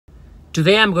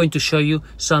Today I'm going to show you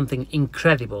something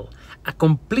incredible, a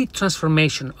complete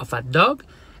transformation of a dog.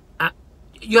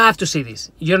 You have to see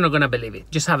this. You're not gonna believe it.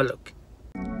 Just have a look.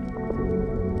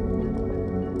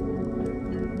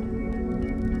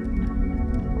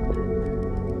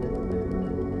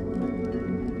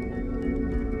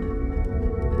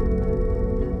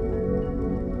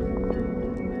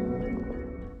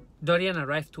 Dorian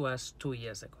arrived to us 2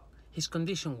 years ago. His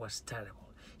condition was terrible.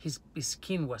 His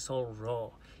skin was all raw.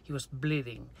 He was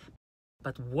bleeding.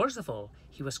 But worst of all,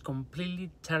 he was completely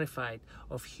terrified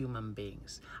of human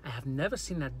beings. I have never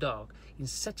seen a dog in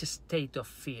such a state of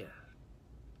fear.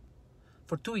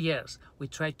 For 2 years, we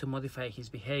tried to modify his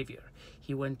behavior.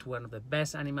 He went to one of the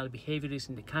best animal behaviorists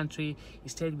in the country. He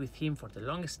stayed with him for the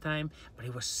longest time, but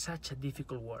it was such a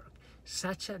difficult work.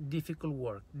 Such a difficult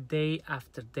work, day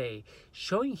after day,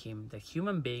 showing him that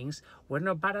human beings were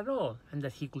not bad at all and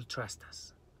that he could trust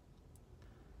us.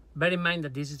 Bear in mind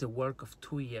that this is the work of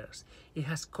 2 years. It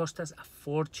has cost us a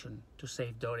fortune to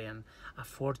save Dorian, a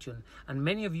fortune. And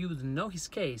many of you don't know his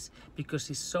case because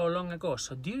it's so long ago.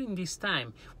 So during this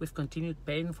time, we've continued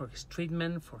paying for his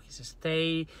treatment, for his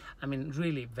stay,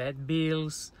 really vet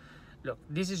bills. Look,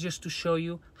 this is just to show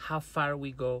you how far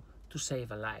we go to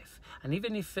save a life. And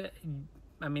even if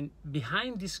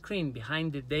behind this screen,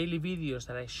 behind the daily videos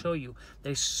that I show you,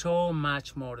 there is so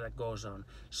much more that goes on,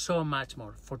 so much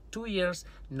more. For 2 years,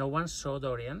 no one saw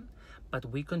Dorian, but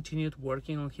we continued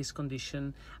working on his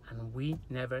condition and we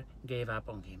never gave up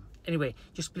on him. Anyway,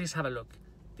 just please have a look.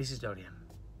 This is Dorian.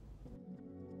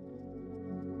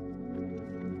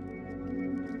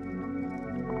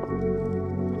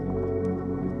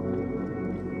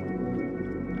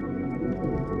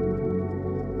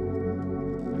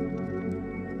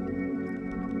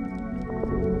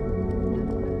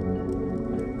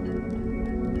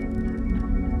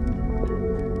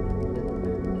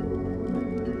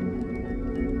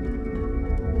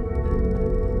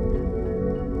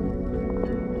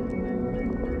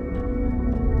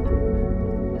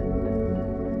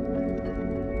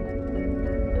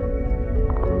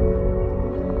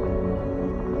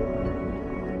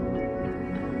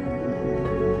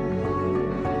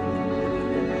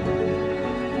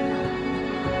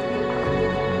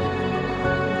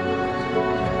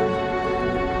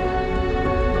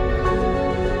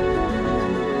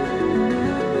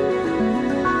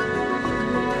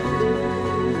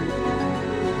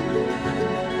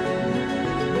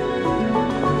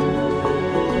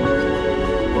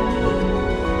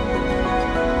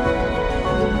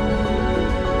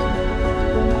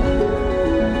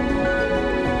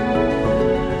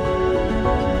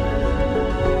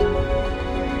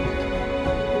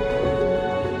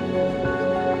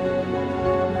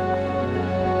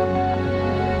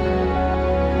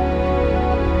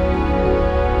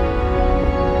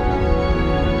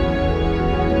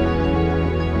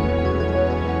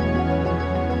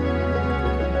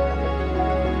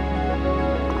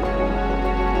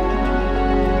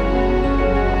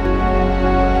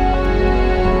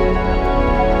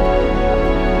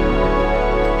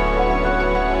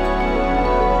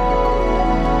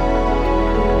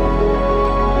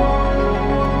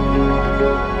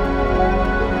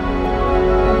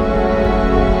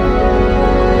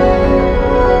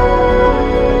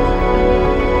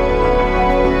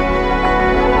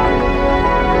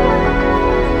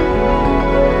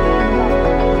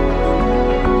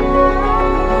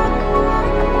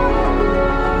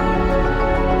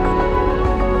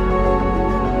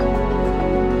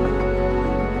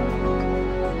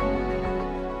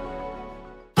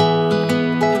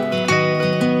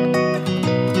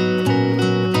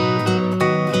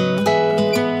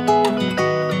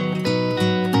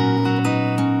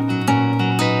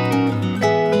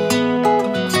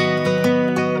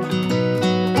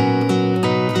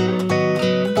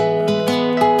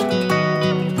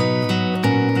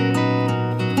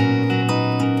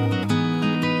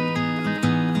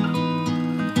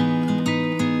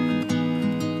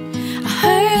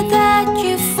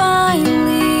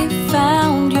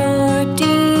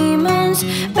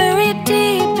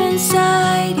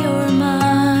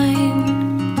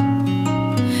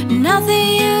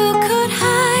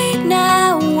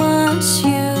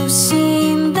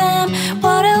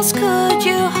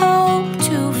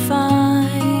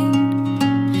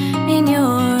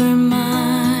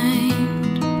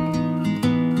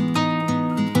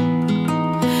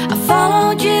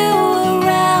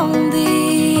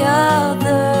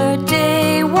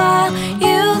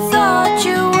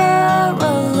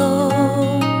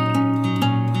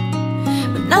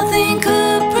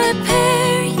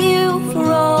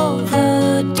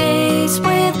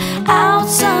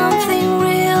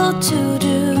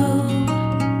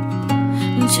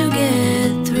 to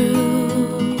get through.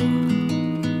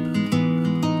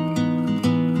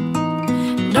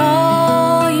 And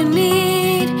all you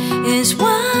need is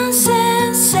one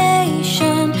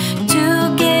sensation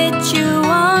to get you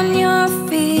on your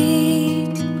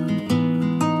feet.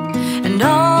 And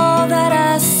all that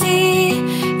I see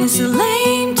is a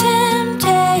lame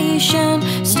temptation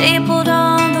stapled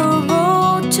on the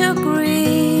road to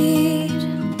greed.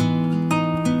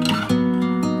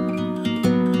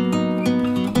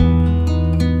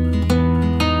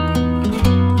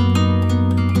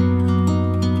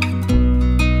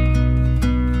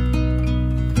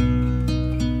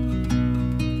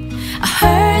 I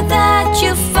heard that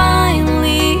you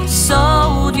finally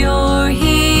sold your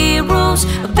heroes,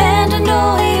 abandoned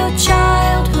all your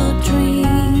childhood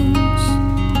dreams.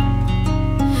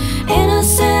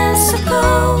 Innocence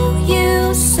ago,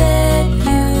 you said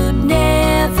you'd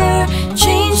never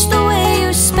change the way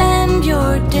you spend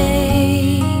your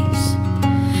days,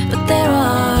 but there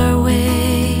are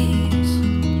ways.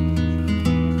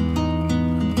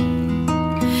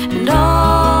 And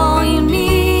all you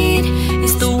need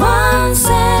is the one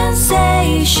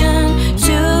sensation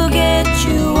to get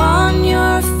you on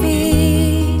your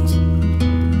feet.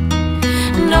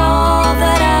 And all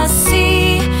that I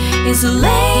see is a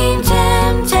lame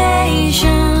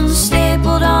temptation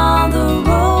stapled on the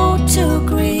road to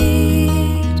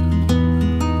greed.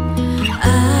 I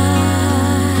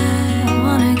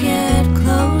wanna get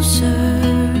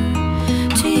closer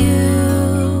to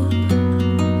you,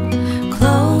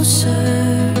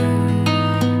 closer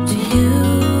to you.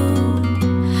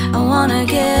 I wanna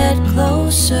get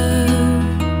closer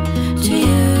to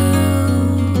you.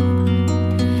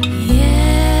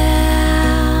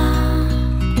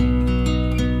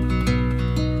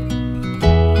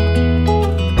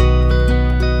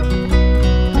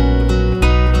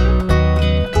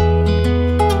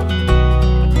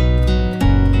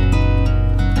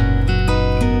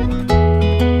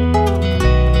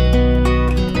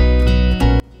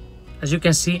 As you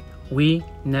can see, we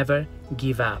never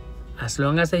give up. As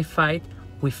long as they fight,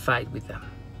 we fight with them.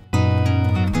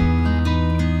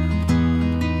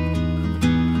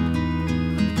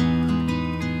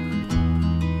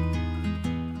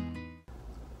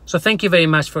 So thank you very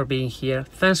much for being here.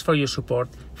 Thanks for your support.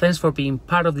 Thanks for being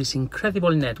part of this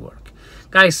incredible network.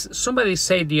 Guys, somebody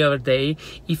said the other day,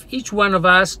 if each one of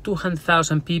us,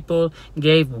 200,000 people,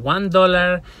 gave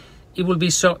 $1, it would be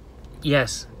so...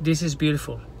 Yes, this is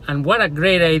beautiful. And what a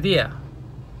great idea,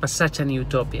 but such an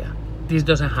utopia. This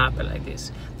doesn't happen like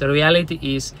this. The reality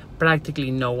is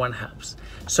practically no one helps.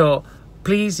 So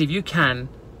please, if you can,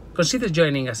 consider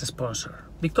joining as a sponsor.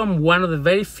 Become one of the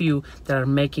very few that are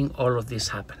making all of this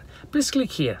happen. Please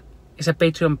click here. It's a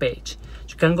Patreon page.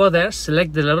 You can go there,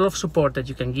 select the level of support that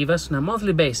you can give us on a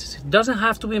monthly basis. It doesn't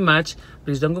have to be much.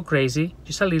 Please don't go crazy,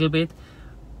 just a little bit,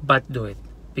 but do it.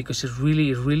 Because it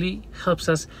really helps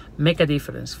us make a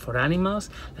difference for animals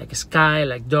like Sky,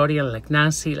 like Dorian, like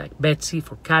Nancy, like Betsy,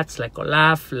 for cats like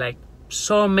Olaf, like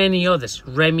so many others,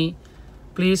 Remy.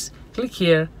 Please click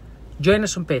here, join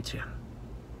us on Patreon.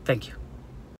 Thank you.